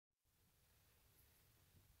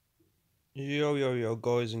Yo,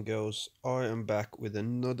 guys and girls, I am back with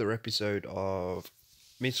another episode of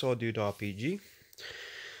Missile Dude RPG.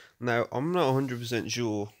 Now, I'm not 100%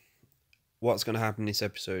 sure what's going to happen in this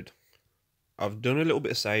episode. I've done a little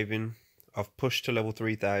bit of saving, I've pushed to level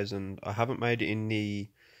 3000, I haven't made it in the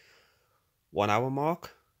 1 hour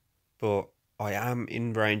mark, but I am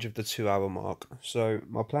in range of the 2 hour mark. So,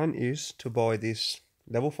 my plan is to buy this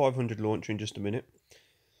level 500 launcher in just a minute,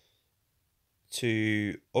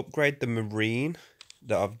 to upgrade the Marine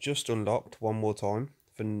that I've just unlocked one more time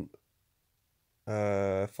for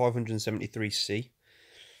 573C.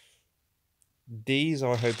 These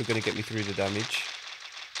I hope are going to get me through the damage.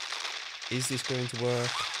 Is this going to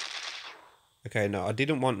work? Okay, no, I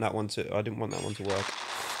didn't want that one to. I didn't want that one to work.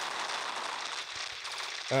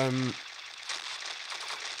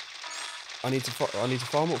 I need to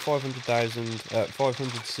farm up 500,000,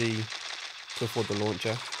 500C to afford the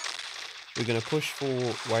launcher. We're going to push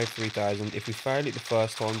for wave 3000. If we fail it the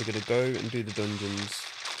first time, we're going to go and do the dungeons.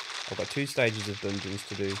 I've got 2 stages of dungeons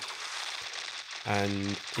to do.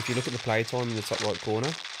 And if you look at the playtime in the top right corner,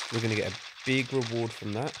 we're going to get a big reward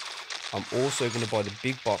from that. I'm also going to buy the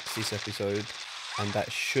big box this episode, and that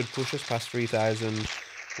should push us past 3000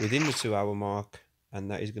 within the 2 hour mark, and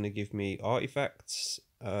that is going to give me artifacts,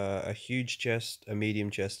 a huge chest, a medium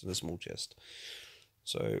chest, and a small chest.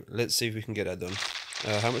 So let's see if we can get that done.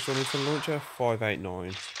 How much do I need for the launcher?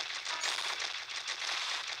 589.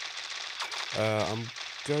 I'm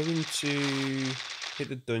going to hit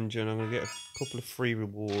the dungeon. I'm going to get a couple of free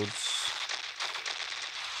rewards.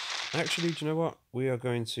 Actually, do you know what? We are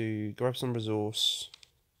going to grab some resource.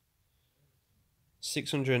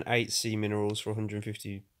 608 sea minerals for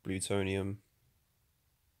 150 plutonium.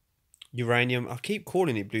 Uranium. I keep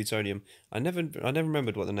calling it plutonium. I never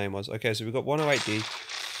remembered what the name was. Okay, so we've got 108D.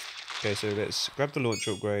 Okay, so let's grab the launcher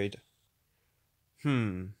upgrade.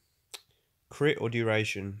 Crit or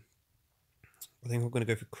duration? I think I'm going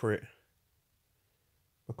to go for crit.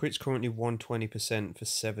 My crit's currently 120% for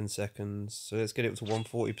 7 seconds. So let's get it up to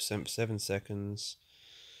 140% for 7 seconds.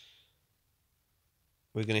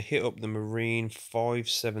 We're going to hit up the Marine.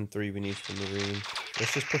 573 we need for the Marine.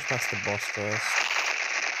 Let's just push past the boss first.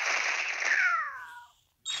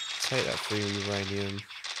 Take that free uranium.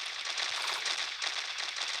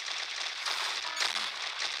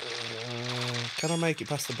 Can I make it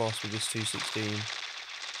past the boss with this 216? I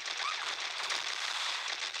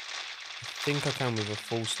think I can with a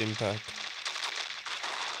full stim pack.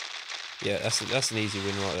 Yeah, that's an easy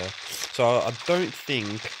win right there. So I don't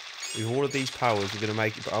think with all of these powers we're going to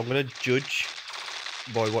make it, but I'm going to judge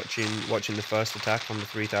by watching the first attack on the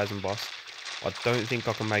 3000 boss. I don't think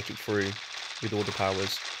I can make it through with all the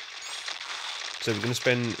powers. So we're going to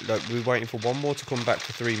spend, like, we're waiting for one more to come back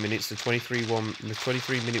for 3 minutes. The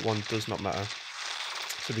 23-minute one does not matter.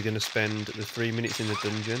 So we're going to spend the 3 minutes in the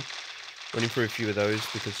dungeon, running through a few of those,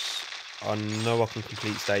 because I know I can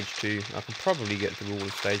complete stage 2. I can probably get through all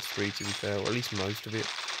of stage 3, to be fair, or at least most of it.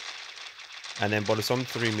 And then by the time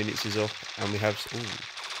 3 minutes is up, and we have... Ooh.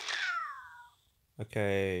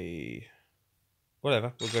 Okay.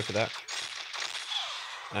 Whatever, we'll go for that.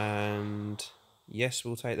 And... yes,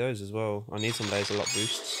 we'll take those as well. I need some laser lock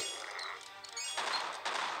boosts.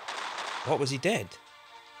 What, was he dead?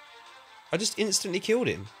 I just instantly killed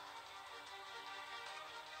him.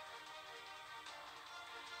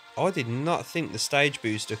 I did not think the stage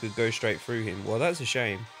booster could go straight through him. Well, that's a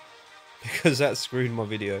shame, because that screwed my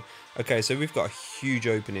video. Okay, so we've got a huge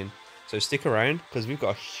opening. So stick around, because we've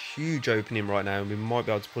got a huge opening right now, and we might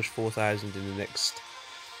be able to push 4000 in the next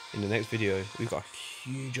video. We've got a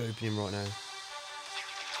huge opening right now.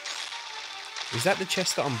 Is that the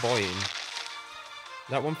chest that I'm buying?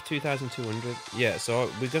 That one for 2200? Yeah, so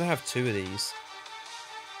we're going to have 2 of these.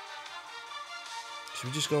 Should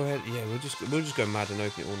we just go ahead? Yeah, we'll just go mad and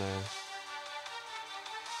open it all now.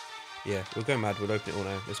 Yeah, we'll go mad, we'll open it all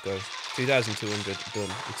now. Let's go. 2200, done.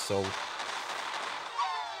 It's sold.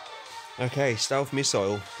 Okay, stealth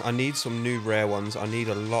missile. I need some new rare ones. I need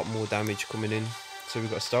a lot more damage coming in. So we've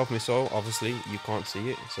got a stealth missile. Obviously, you can't see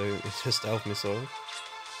it, so it's a stealth missile.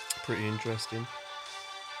 Pretty interesting.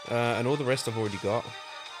 And all the rest I've already got.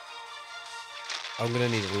 I'm going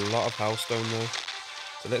to need a lot of Hellstone though.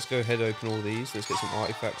 So let's go ahead and open all these. Let's get some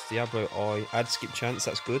artifacts. Diablo Eye. Add skip chance.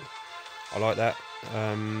 That's good. I like that.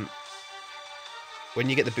 When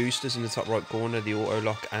you get the boosters in the top right corner, the auto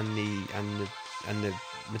lock and the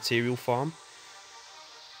material farm,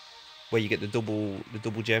 where you get the double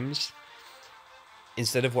gems.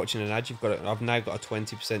 Instead of watching an ad, I've now got a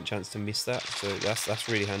 20% chance to miss that. So that's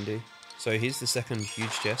really handy. So here's the second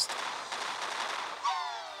huge chest.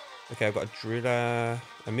 Okay, I've got a driller,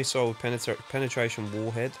 a missile with penetration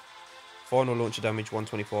warhead, Final launcher damage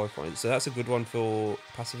 125 points. So that's a good one for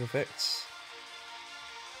passive effects.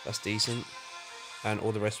 That's decent. And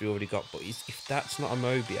all the rest we already got. But if that's not a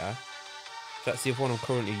Mobia, if that's the other one I'm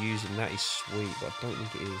currently using, that is sweet. But I don't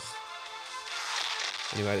think it is.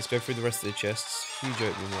 Anyway, let's go through the rest of the chests. Huge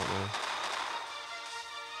opening right now.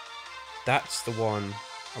 That's the one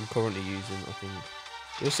I'm currently using, I think.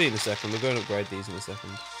 You'll see in a second. We're going to upgrade these in a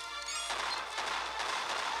second.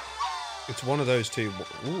 It's one of those two.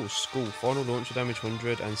 Ooh, Skull. Final launcher damage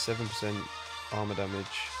 100 and 7% armor damage.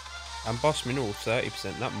 And boss mineral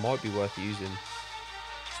 30%. That might be worth using.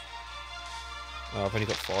 Oh, I've only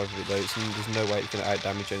got 5 of it though. There's no way it's going to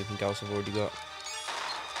out-damage anything else I've already got.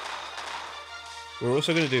 We're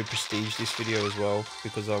also going to do a prestige this video as well,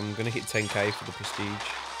 because I'm going to hit 10k for the prestige.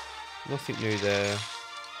 Nothing new there.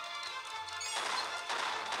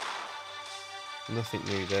 Nothing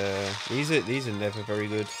new there. These are never very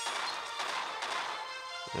good.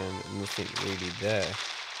 And nothing really there.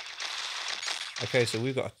 Okay, so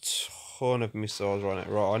we've got a ton of missiles right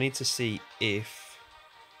now. Right, I need to see if...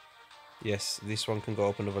 Yes, this one can go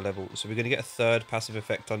up another level. So we're going to get a third passive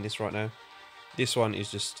effect on this right now. This one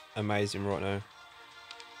is just amazing right now.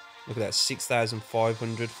 Look at that,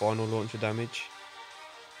 6,500 final launcher damage.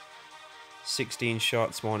 16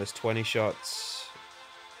 shots minus 20 shots.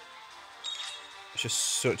 It's just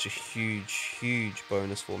such a huge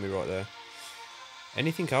bonus for me right there.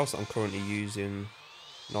 Anything else that I'm currently using?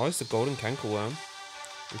 Nice, the golden cankerworm.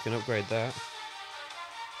 We can upgrade that.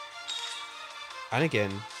 And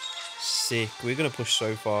again, sick. We're going to push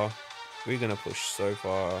so far. We're going to push so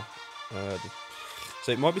far.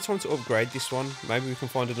 So it might be time to upgrade this one. Maybe we can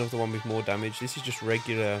find another one with more damage. This is just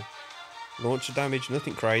regular launcher damage.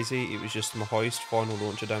 Nothing crazy. It was just my highest final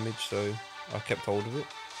launcher damage. So I kept hold of it.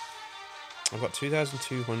 I've got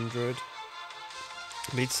 2,200.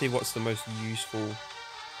 I need to see what's the most useful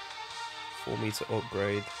for me to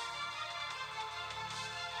upgrade.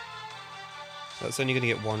 That's only going to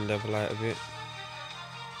get 1 level out of it.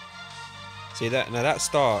 See that? Now that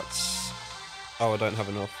starts... Oh, I don't have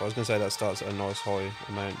enough. I was going to say that starts at a nice high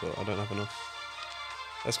amount, but I don't have enough.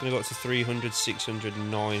 That's going to go up to 300, 600, 9,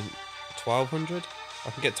 1,200. I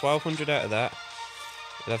can get 1,200 out of that.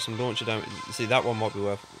 It'll have some launcher damage. See, that one might be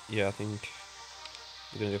worth... Yeah, I think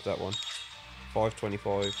we're going to go for that one.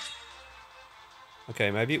 525. Okay,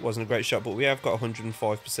 maybe it wasn't a great shot, but we have got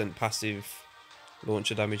 105% passive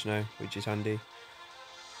launcher damage now, which is handy.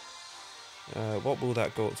 What will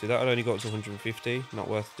that go up to? That'll only go up to 150. Not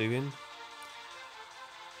worth doing.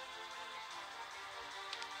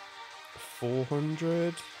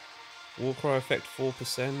 400. Warcry effect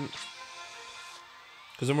 4%.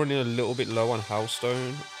 Because I'm running a little bit low on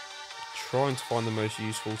Hellstone. Trying to find the most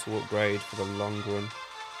useful to upgrade for the long run.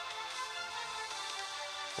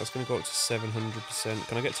 That's going to go up to 700%.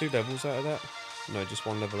 Can I get 2 levels out of that? No, just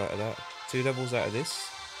 1 level out of that. 2 levels out of this.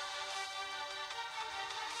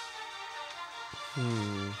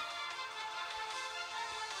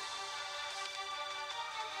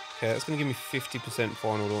 Okay, that's going to give me 50%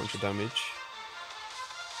 final launcher damage.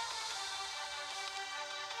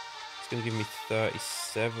 It's going to give me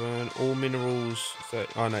 37. All minerals.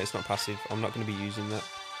 30. Oh no, it's not passive. I'm not going to be using that.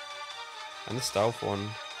 And the stealth one.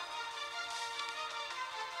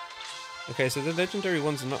 Okay, so the legendary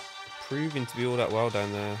ones are not proving to be all that well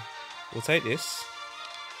down there. We'll take this.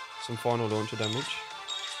 Some final launcher damage.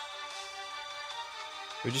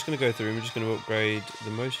 We're just going to go through and we're just going to upgrade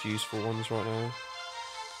the most useful ones right now.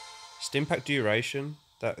 Stimpack duration,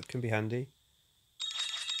 that can be handy.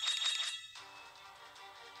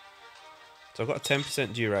 So I've got a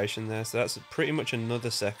 10% duration there, so that's pretty much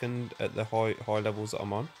another second at the high levels that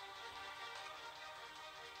I'm on.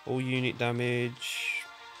 All unit damage.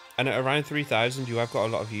 And at around 3,000 you have got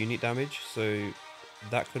a lot of unit damage, so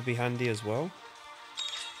that could be handy as well.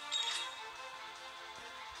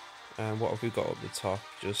 And what have we got up the top?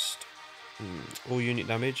 Just all unit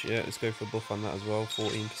damage. Yeah, let's go for a buff on that as well.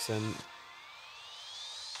 14%. So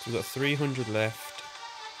we've got 300 left.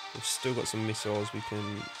 We've still got some missiles we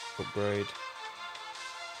can upgrade.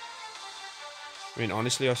 I mean,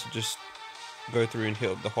 honestly, I should just go through and hit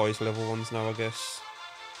up the highest level ones now, I guess.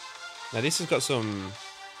 Now this has got some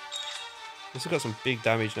big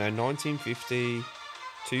damage now. 1950,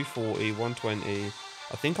 240, 120.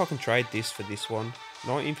 I think I can trade this for this one.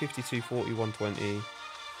 1950, 240, 120.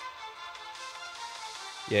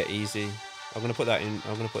 Yeah, easy. I'm gonna put that in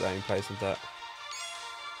place of that.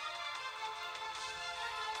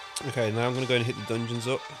 Okay, now I'm gonna go and hit the dungeons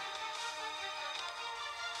up.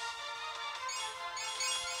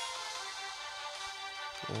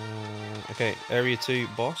 Okay, area 2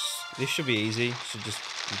 boss. This should be easy. Should just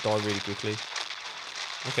die really quickly.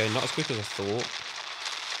 Okay, not as quick as I thought.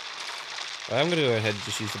 I'm going to go ahead and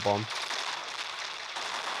just use the bomb.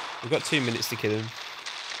 We've got 2 minutes to kill him.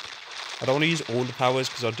 I don't want to use all the powers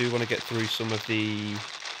because I do want to get through some of the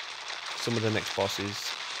next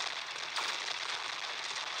bosses.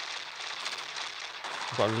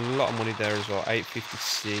 I've got a lot of money there as well,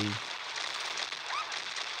 850C.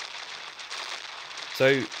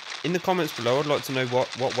 So, in the comments below, I'd like to know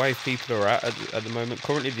what wave people are at the moment.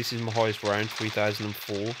 Currently, this is my highest round,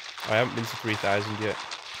 3004. I haven't been to 3000 yet.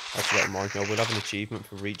 Actually, that reminds me, I will have an achievement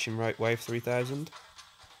for reaching wave 3000.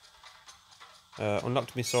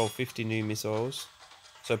 Unlocked missile, 50 new missiles.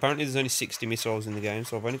 So apparently there's only 60 missiles in the game,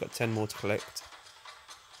 so I've only got 10 more to collect.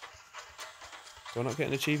 Do I not get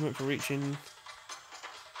an achievement for reaching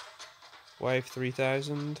wave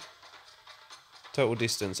 3000? Total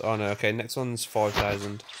distance. Oh no, okay, next one's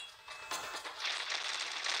 5000.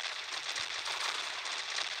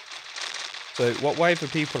 So what wave are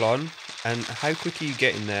people on and how quick are you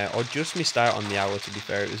getting there? I just missed out on the hour, to be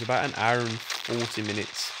fair. It was about an hour and 40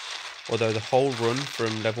 minutes. Although the whole run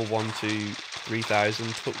from level 1 to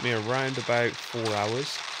 3000 took me around about 4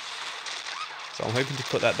 hours. So I'm hoping to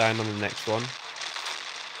cut that down on the next one.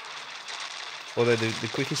 Although the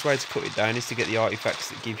quickest way to cut it down is to get the artifacts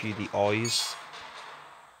that give you the eyes.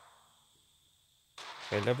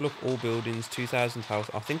 Okay, level up all buildings, 2000 health.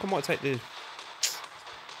 I think I might take the...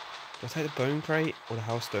 I'll take the bone crate or the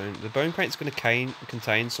hellstone. The bone crate's going to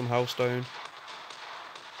contain some hellstone.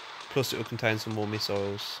 Plus it will contain some more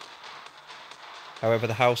missiles. However,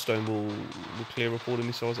 the hellstone will clear up all the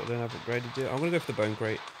missiles that I don't have upgraded yet. I'm going to go for the bone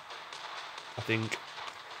crate, I think.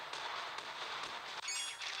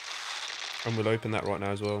 And we'll open that right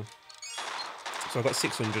now as well. So I got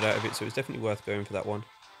 600 out of it, so it's definitely worth going for that one.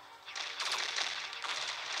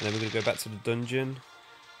 And then we're going to go back to the dungeon.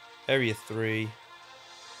 Area 3.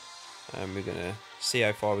 And we're going to see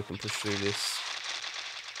how far we can push through this.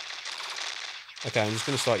 Okay, I'm just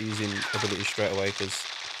going to start using abilities straight away because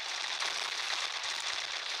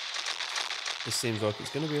this seems like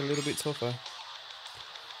it's going to be a little bit tougher.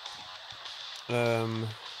 We'll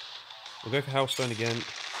go for Hellstone again.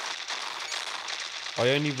 I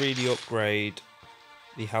only really upgrade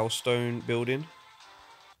the Hellstone building.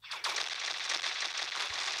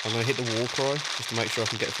 I'm going to hit the war cry just to make sure I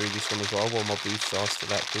can get through this one as well while my boosts are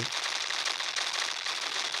still active.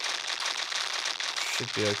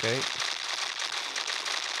 Should be okay.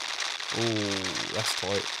 Ooh, that's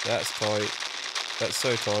tight. That's tight. That's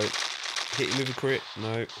so tight. Hit him with a crit.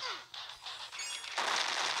 No.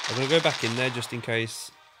 I'm going to go back in there just in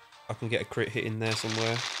case I can get a crit hit in there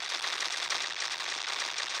somewhere.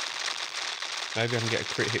 Maybe I can get a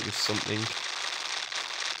crit hit with something.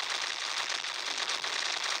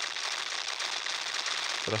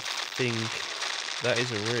 But I think that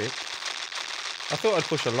is a rip. I thought I'd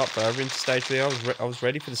push a lot further into stage 3. I was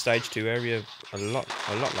ready for the stage 2 area a lot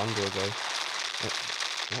longer ago.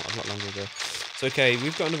 Not a lot longer ago. So okay,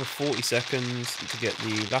 we've got another 40 seconds to get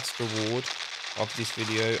the last reward of this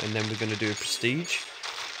video, and then we're going to do a prestige.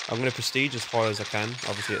 I'm going to prestige as high as I can,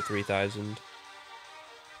 obviously at 3000.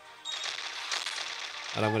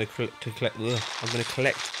 And I'm going to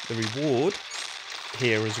collect the reward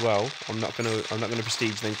here as well. I'm not going to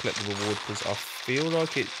prestige then collect the reward because I feel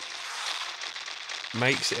like it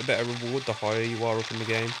makes it a better reward the higher you are up in the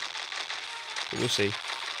game. But we'll see.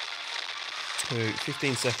 So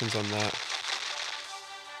 15 seconds on that.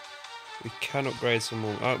 We can upgrade some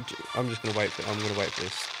more. I'm just going to wait for. I'm going to wait for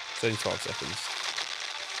this. It's only 12 seconds.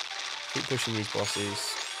 Keep pushing these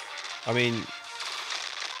bosses. I mean,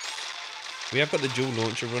 we have got the dual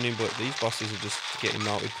launcher running, but these bosses are just getting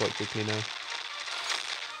melted quite quickly now.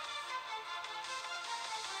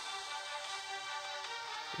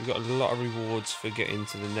 We've got a lot of rewards for getting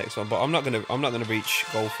to the next one, but I'm not gonna reach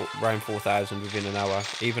goal for round 4000 within an hour.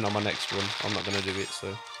 Even on my next run, I'm not gonna do it. So,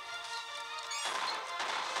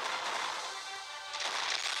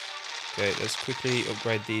 okay, let's quickly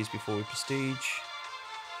upgrade these before we prestige.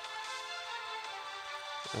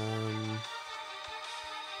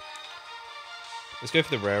 Let's go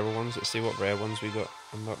for the rarer ones. Let's see what rare ones we got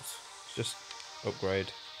unlocked. Just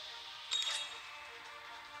upgrade.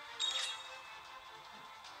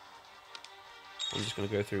 I'm just going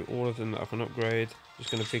to go through all of them that I can upgrade.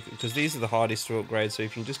 Just going to pick, because these are the hardest to upgrade, so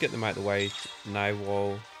if you can just get them out of the way now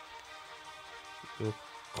while you're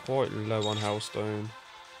quite low on Hellstone.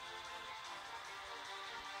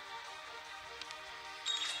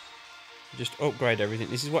 Just upgrade everything.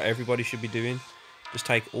 This is what everybody should be doing. Just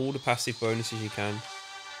take all the passive bonuses you can.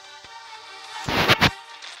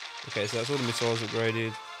 Okay, so that's all the missiles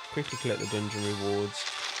upgraded. Quickly collect the dungeon rewards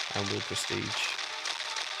and we'll prestige.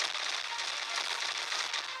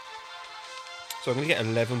 So I'm going to get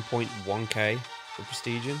 11.1k for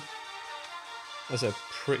prestiging. That's a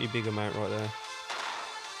pretty big amount right there.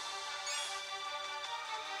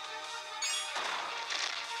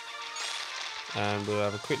 And we'll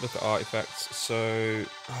have a quick look at artifacts. So,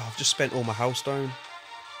 I've just spent all my hellstone.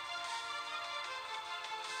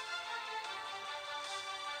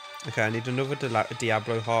 Okay, I need another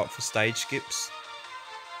Diablo heart for stage skips.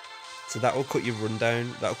 So that will cut your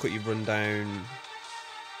rundown. That'll cut your rundown.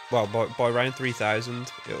 Well, by around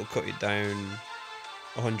 3,000, it'll cut it down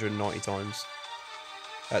 190 times.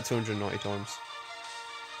 290 times.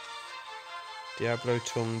 Diablo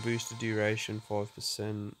tongue booster duration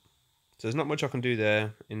 5%. So there's not much I can do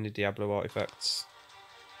there in the Diablo artifacts.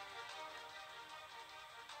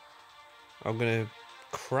 I'm gonna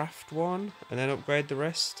craft one and then upgrade the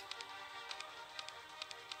rest.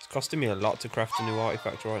 It's costing me a lot to craft a new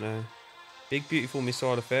artifact right now. Big beautiful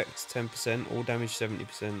missile effects 10%, all damage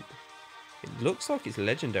 70%. It looks like it's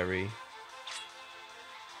legendary.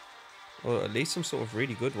 Or at least some sort of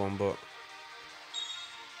really good one, but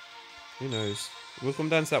who knows. We'll come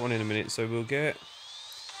down to that one in a minute. So we'll get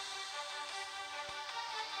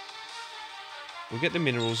the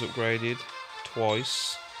minerals upgraded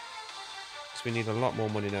twice. So we need a lot more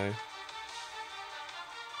money now.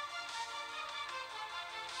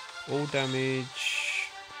 All damage.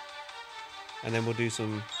 And then we'll do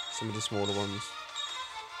some of the smaller ones.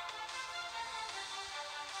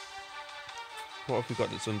 What have we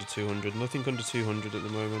got that's under 200? Nothing under 200 at the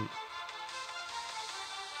moment.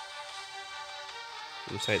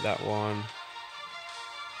 We'll take that one.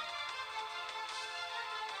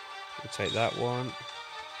 We'll take that one.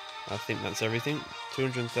 I think that's everything.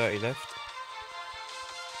 230 left.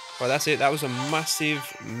 Right, that's it. That was a massive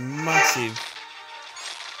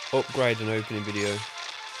upgrade and opening video.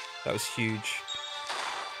 That was huge.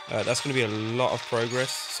 That's going to be a lot of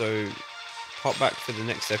progress. So hop back for the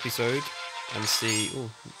next episode and see.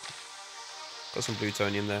 Oh, got some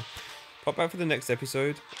plutonium there. Pop back for the next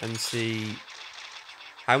episode and see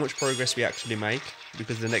how much progress we actually make,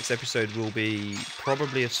 because the next episode will be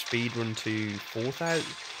probably a speed run to 4,000.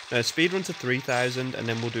 No, speed run to 3,000, and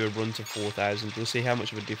then we'll do a run to 4,000. We'll see how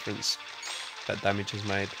much of a difference that damage has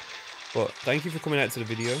made. But thank you for coming out to the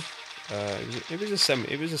video. It was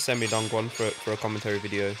a semi long one for a commentary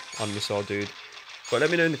video on Missile Dude. But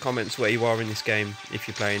let me know in the comments where you are in this game if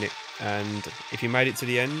you're playing it, and if you made it to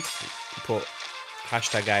the end, put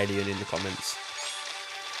 #alien in the comments.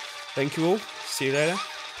 Thank you all. See you later.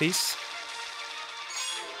 Peace.